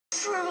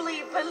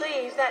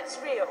believe that's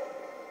real?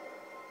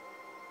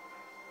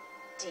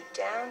 Deep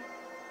down,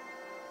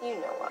 you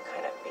know what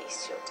kind of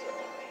beast you're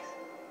dealing with.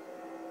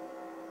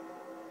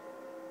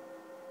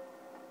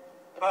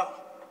 Belle.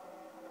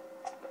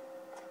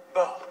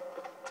 Belle.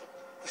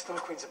 The Snow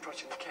Queen's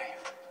approaching the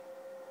cave.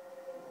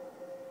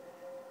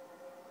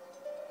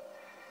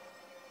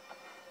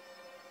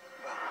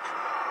 Belle,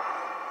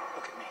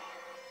 look at me.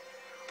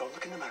 Don't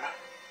look in the mirror.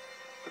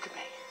 Look at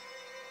me.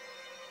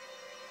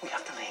 We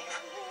have to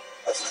leave.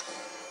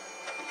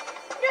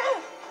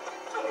 No!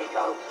 Let me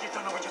go. You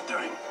don't know what you're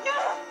doing.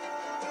 No!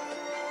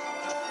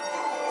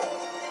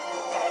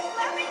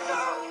 Let me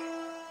go!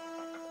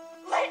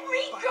 Let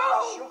me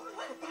go!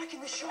 We're back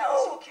in the show.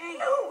 No, It's okay.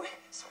 no,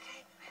 it's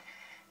okay.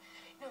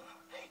 No,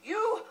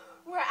 you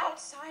were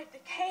outside the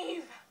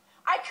cave.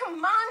 I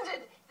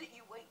commanded that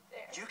you wait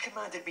there. You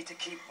commanded me to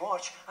keep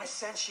watch. I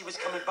sensed she was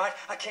coming back.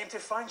 I came to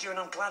find you, and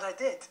I'm glad I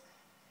did.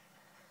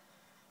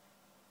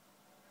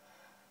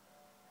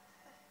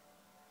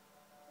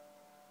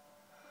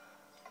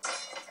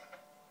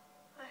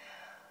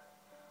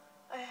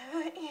 I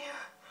hurt you.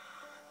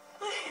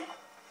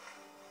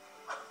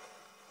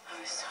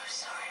 I'm so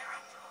sorry,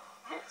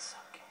 Rumble. It's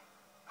okay.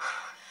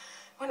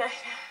 When I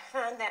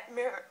found that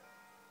mirror,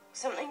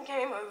 something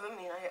came over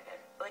me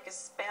like a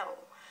spell.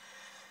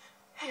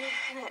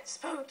 And it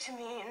spoke to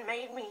me and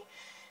made me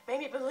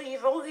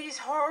believe all these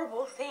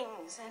horrible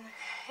things. And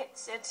it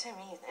said to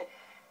me that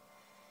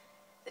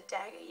the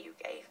dagger you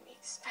gave me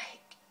is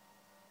fake.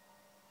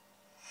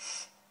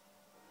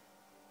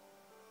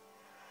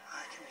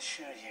 I can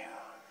assure you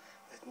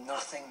that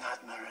nothing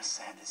that mirror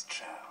said is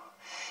true.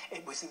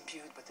 It was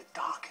imbued with the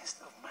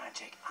darkest of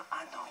magic.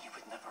 I know you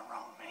would never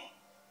wrong me.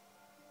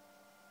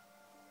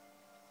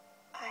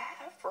 I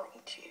have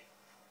wronged you.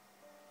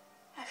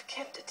 I've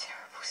kept a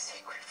terrible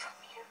secret from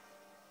you.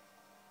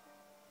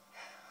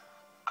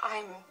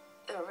 I'm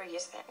the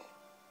reason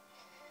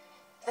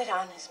that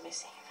Anna's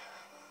missing.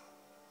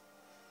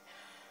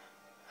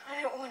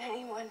 I don't want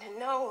anyone to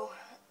know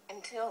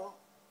until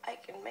I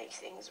can make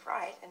things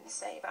right and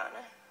save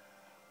Anna.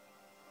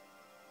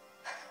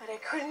 But I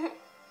couldn't.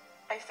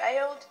 I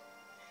failed.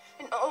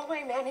 And all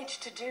I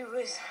managed to do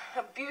was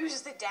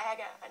abuse the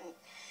dagger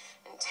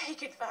and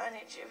take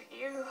advantage of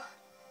you,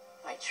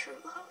 my true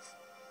love.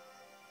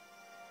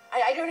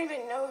 I don't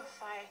even know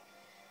if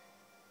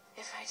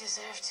I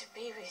deserve to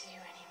be with you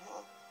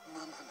anymore.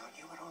 No.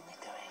 You were only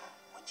doing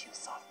what you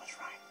thought was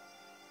right.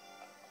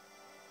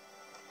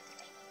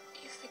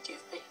 You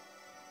forgive me?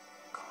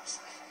 Of course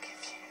I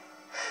forgive you.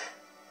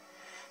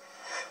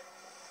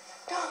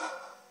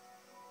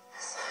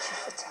 Thank you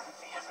for telling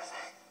me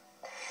everything.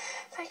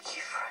 Thank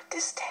you for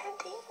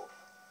understanding.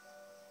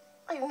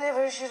 I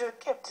never should have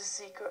kept a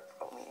secret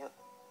from you.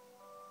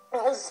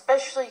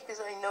 Especially because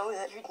I know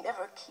that you'd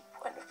never keep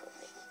one from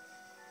me.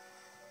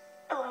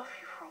 I love you.